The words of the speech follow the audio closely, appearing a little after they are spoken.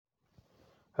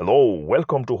Hello,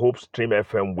 welcome to Hope Stream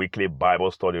FM Weekly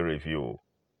Bible Study Review.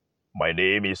 My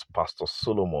name is Pastor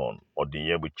Solomon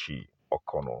Odinyebuchi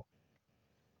Okono.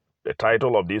 The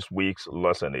title of this week's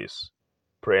lesson is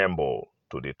Preamble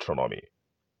to Deuteronomy.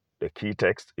 The key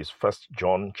text is 1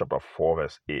 John chapter 4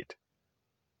 verse 8.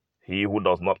 He who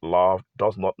does not love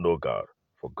does not know God,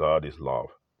 for God is love.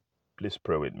 Please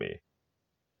pray with me.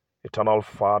 Eternal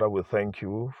Father, we thank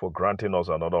you for granting us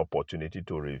another opportunity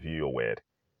to review your word.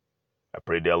 I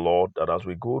pray, dear Lord, that as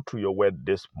we go through your word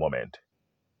this moment,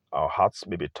 our hearts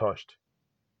may be touched,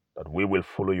 that we will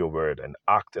follow your word and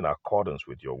act in accordance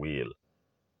with your will,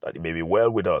 that it may be well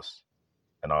with us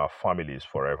and our families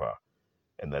forever.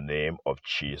 In the name of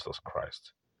Jesus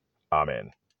Christ.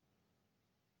 Amen.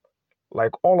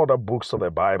 Like all other books of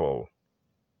the Bible,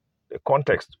 the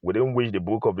context within which the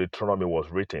book of Deuteronomy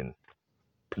was written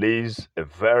plays a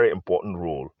very important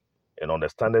role in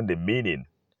understanding the meaning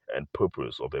and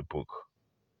purpose of the book.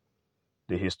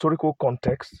 The historical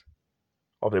context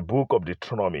of the book of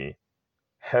Deuteronomy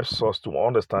helps us to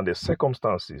understand the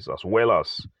circumstances as well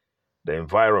as the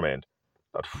environment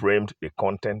that framed the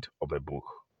content of the book,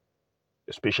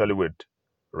 especially with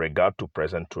regard to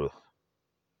present truth.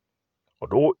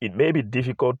 Although it may be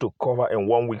difficult to cover in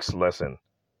one week's lesson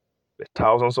the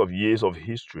thousands of years of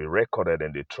history recorded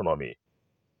in Deuteronomy,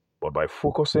 but by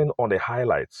focusing on the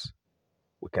highlights,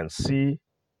 we can see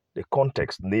the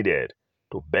context needed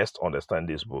to best understand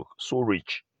this book, so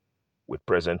rich with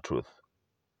present truth.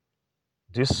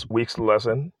 This week's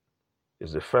lesson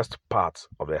is the first part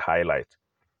of the highlight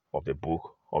of the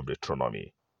book of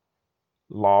Deuteronomy.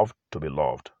 Love to be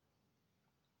loved.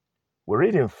 We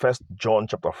read in 1 John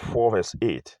chapter 4 verse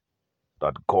 8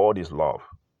 that God is love.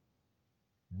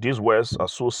 These words are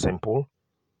so simple,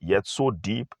 yet so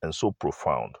deep and so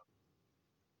profound.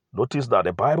 Notice that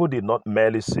the Bible did not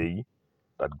merely say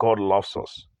that God loves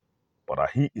us, but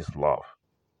that He is love.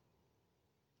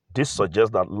 This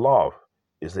suggests that love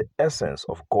is the essence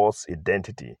of God's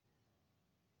identity.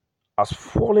 As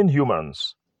fallen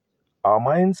humans, our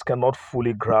minds cannot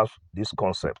fully grasp this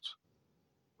concept.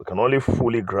 We can only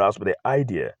fully grasp the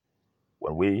idea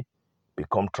when we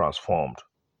become transformed,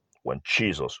 when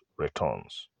Jesus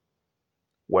returns.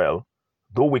 Well,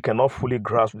 though we cannot fully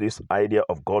grasp this idea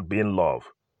of God being love,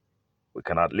 we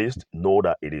can at least know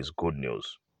that it is good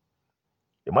news.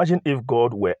 Imagine if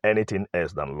God were anything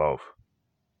else than love.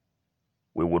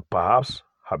 We would perhaps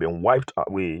have been wiped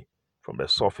away from the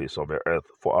surface of the earth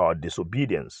for our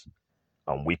disobedience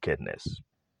and wickedness.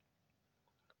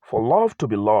 For love to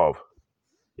be love,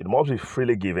 it must be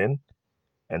freely given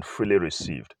and freely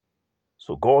received.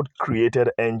 So God created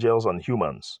angels and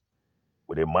humans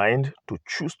with a mind to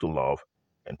choose to love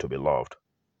and to be loved.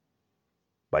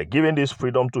 By giving this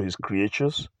freedom to his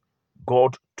creatures,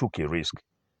 God took a risk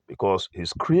because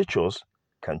his creatures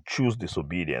can choose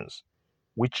disobedience,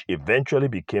 which eventually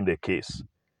became the case,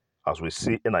 as we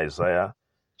see in Isaiah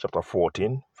chapter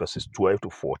 14, verses 12 to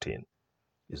 14,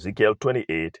 Ezekiel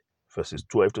 28, verses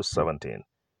 12 to 17,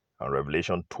 and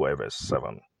Revelation 12, verse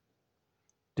 7.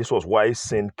 This was why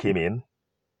sin came in,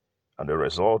 and the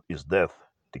result is death,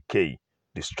 decay,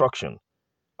 destruction,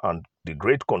 and the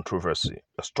great controversy,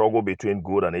 a struggle between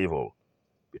good and evil,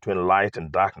 between light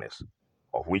and darkness,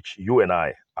 of which you and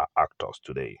I are actors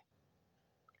today.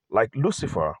 Like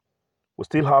Lucifer, we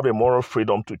still have a moral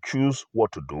freedom to choose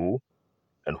what to do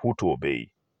and who to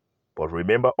obey. But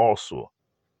remember also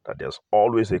that there's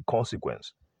always a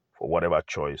consequence for whatever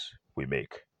choice we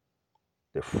make.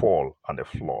 The fall and the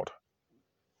flood.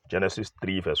 Genesis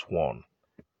 3 verse 1.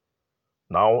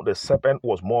 Now the serpent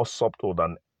was more subtle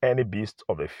than any beast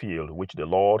of the field which the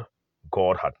Lord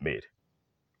God had made.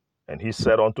 And he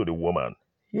said unto the woman,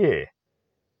 Yea,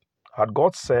 had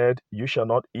God said, You shall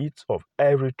not eat of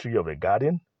every tree of the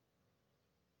garden?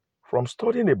 From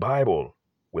studying the Bible,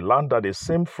 we learn that the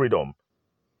same freedom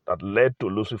that led to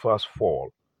Lucifer's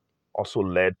fall also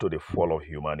led to the fall of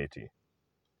humanity.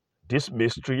 This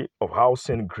mystery of how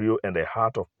sin grew in the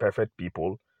heart of perfect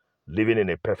people living in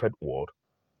a perfect world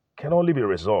can only be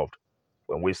resolved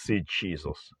when we see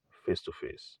Jesus face to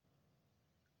face.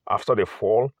 After the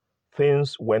fall,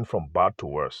 things went from bad to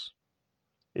worse,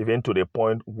 even to the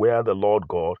point where the Lord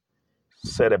God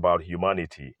said about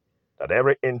humanity that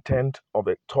every intent of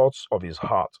the thoughts of his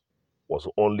heart was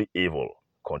only evil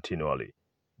continually.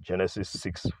 Genesis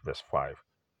 6, verse 5.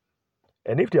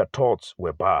 And if their thoughts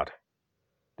were bad,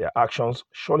 their actions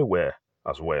surely were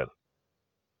as well,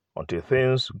 until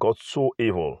things got so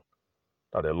evil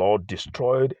that the Lord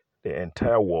destroyed the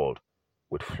entire world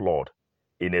with flood,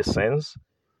 in a sense,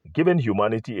 giving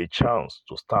humanity a chance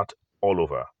to start all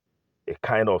over, a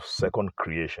kind of second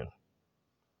creation.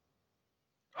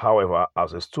 However,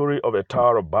 as the story of the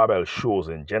Tower of Babel shows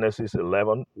in Genesis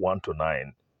 11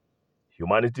 1-9,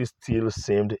 humanity still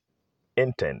seemed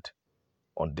intent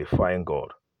on defying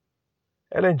God.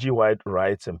 Ellen G. White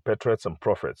writes in Patriots and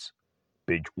Prophets,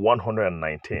 page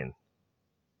 119,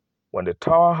 when the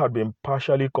tower had been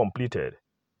partially completed,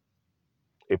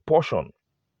 a portion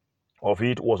of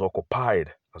it was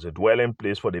occupied as a dwelling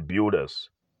place for the builders.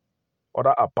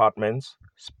 Other apartments,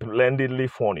 splendidly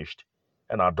furnished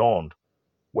and adorned,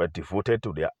 were devoted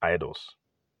to their idols.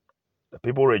 The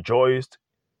people rejoiced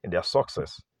in their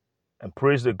success and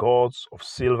praised the gods of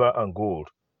silver and gold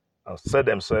and set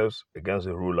themselves against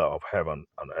the ruler of heaven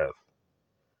and earth.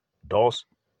 Thus,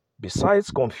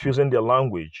 besides confusing their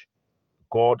language,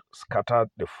 God scattered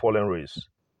the fallen race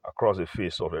across the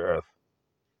face of the earth.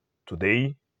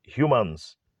 Today,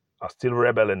 humans are still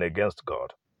rebelling against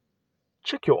God.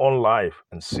 Check your own life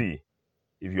and see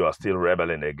if you are still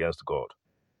rebelling against God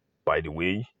by the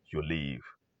way you live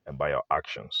and by your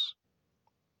actions.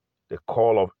 The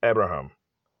call of Abraham,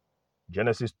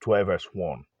 Genesis 12, verse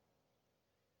 1.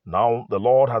 Now the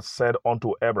Lord has said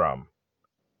unto Abraham,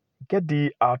 get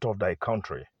thee out of thy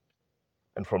country,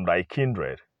 and from thy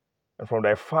kindred, and from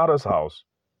thy father's house,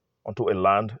 unto a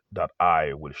land that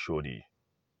I will show thee.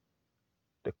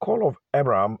 The call of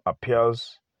Abraham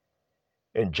appears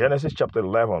in Genesis chapter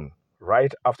 11,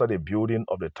 right after the building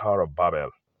of the Tower of Babel.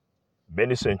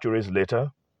 Many centuries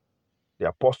later, the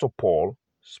Apostle Paul,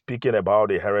 speaking about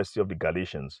the heresy of the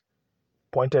Galatians,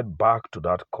 pointed back to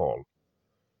that call,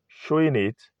 showing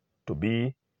it to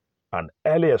be an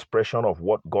early expression of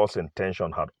what God's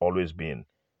intention had always been,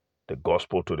 the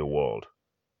gospel to the world.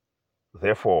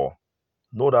 Therefore,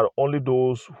 know that only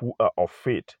those who are of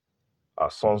faith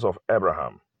are sons of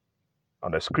Abraham.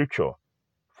 And the scripture,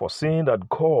 foreseeing that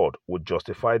God would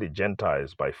justify the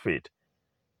Gentiles by faith,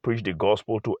 preached the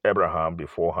gospel to Abraham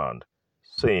beforehand,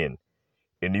 saying,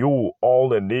 in you all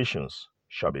the nations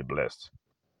shall be blessed.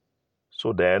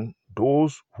 So then,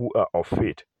 those who are of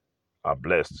faith are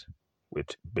blessed with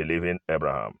believing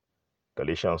Abraham.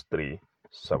 Galatians 3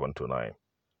 7-9.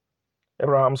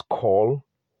 Abraham's call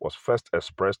was first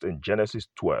expressed in Genesis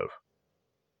 12.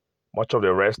 Much of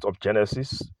the rest of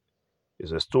Genesis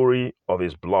is a story of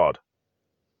his blood,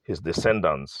 his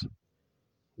descendants,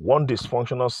 one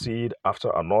dysfunctional seed after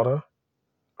another,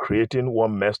 creating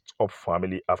one messed up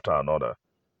family after another.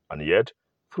 And yet,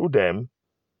 through them,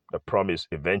 the promise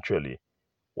eventually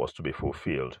was to be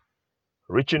fulfilled,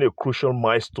 reaching a crucial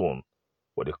milestone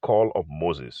with the call of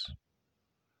Moses.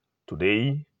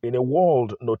 Today, in a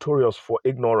world notorious for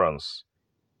ignorance,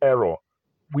 error,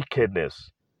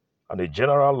 wickedness, and a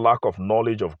general lack of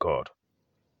knowledge of God,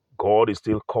 God is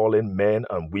still calling men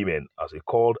and women as he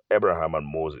called Abraham and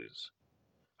Moses.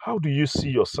 How do you see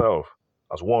yourself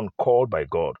as one called by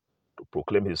God to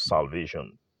proclaim his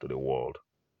salvation to the world?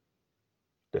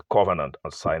 The covenant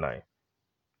at Sinai.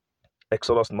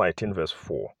 Exodus 19, verse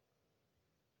 4.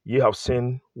 Ye have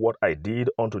seen what I did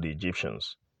unto the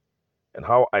Egyptians, and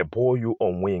how I bore you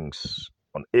on wings,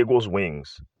 on eagle's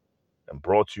wings, and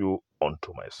brought you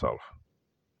unto myself.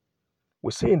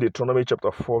 We see in Deuteronomy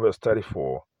chapter 4, verse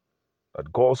 34,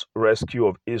 that God's rescue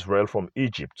of Israel from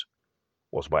Egypt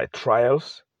was by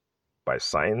trials, by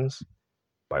signs,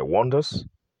 by wonders,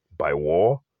 by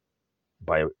war,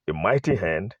 by a mighty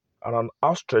hand and an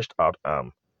outstretched out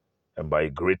arm, and by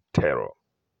great terror.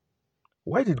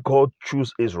 Why did God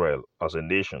choose Israel as a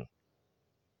nation?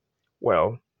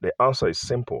 Well, the answer is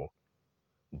simple.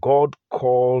 God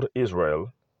called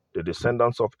Israel, the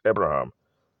descendants of Abraham,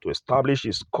 to establish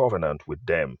his covenant with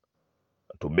them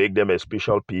and to make them a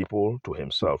special people to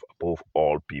himself above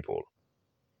all people.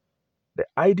 The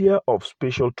idea of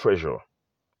special treasure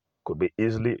could be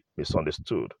easily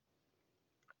misunderstood.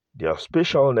 Their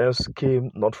specialness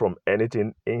came not from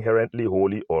anything inherently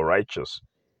holy or righteous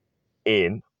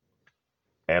in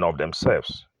and of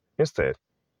themselves. Instead,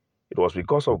 it was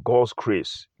because of God's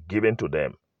grace given to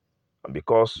them and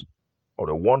because of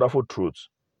the wonderful truths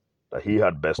that he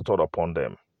had bestowed upon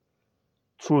them.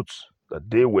 Truths that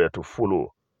they were to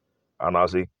follow, and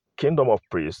as a kingdom of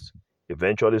priests,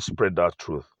 eventually spread that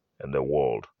truth in the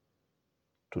world.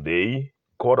 Today,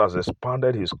 God has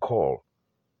expanded his call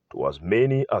to as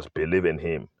many as believe in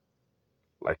him.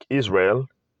 Like Israel,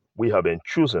 we have been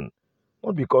chosen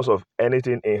not because of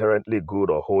anything inherently good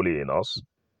or holy in us,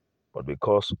 but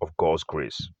because of God's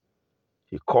grace.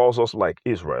 He calls us, like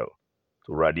Israel,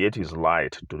 to radiate his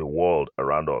light to the world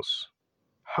around us.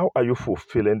 How are you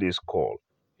fulfilling this call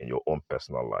in your own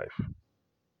personal life?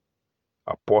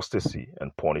 Apostasy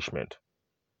and punishment.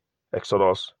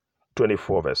 Exodus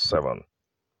 24, verse 7.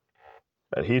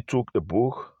 And he took the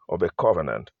book of the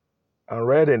covenant and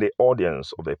read in the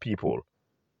audience of the people.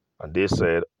 And they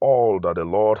said, all that the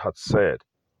Lord had said,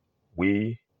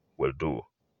 we will do,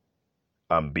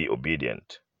 and be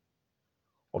obedient.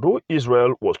 Although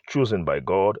Israel was chosen by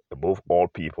God above all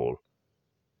people,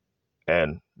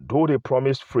 and though they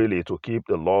promised freely to keep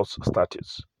the Lord's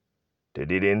statutes, they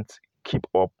didn't keep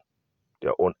up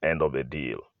their own end of the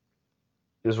deal.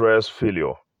 Israel's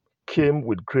failure came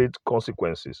with great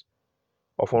consequences,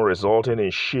 often resulting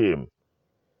in shame,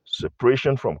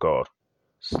 separation from God,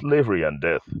 slavery, and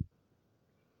death.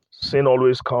 Sin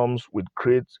always comes with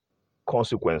great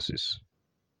consequences.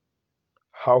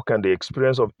 How can the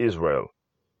experience of Israel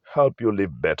help you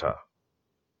live better?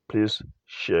 Please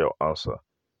share your answer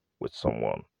with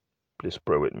someone. Please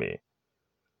pray with me.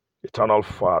 Eternal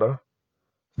Father,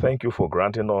 thank you for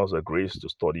granting us the grace to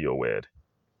study your word.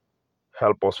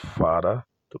 Help us, Father,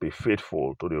 to be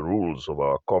faithful to the rules of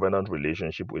our covenant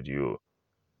relationship with you,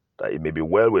 that it may be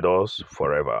well with us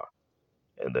forever.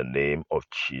 In the name of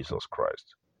Jesus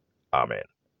Christ. Amen.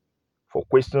 For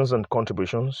questions and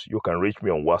contributions, you can reach me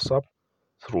on WhatsApp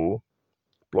through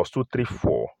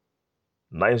 +234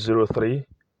 903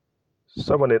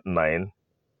 789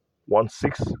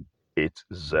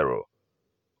 1680.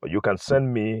 Or you can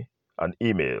send me an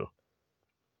email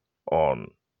on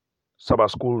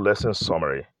Sabbath School Lesson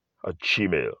Summary at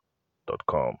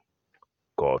gmail.com.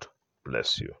 God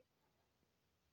bless you.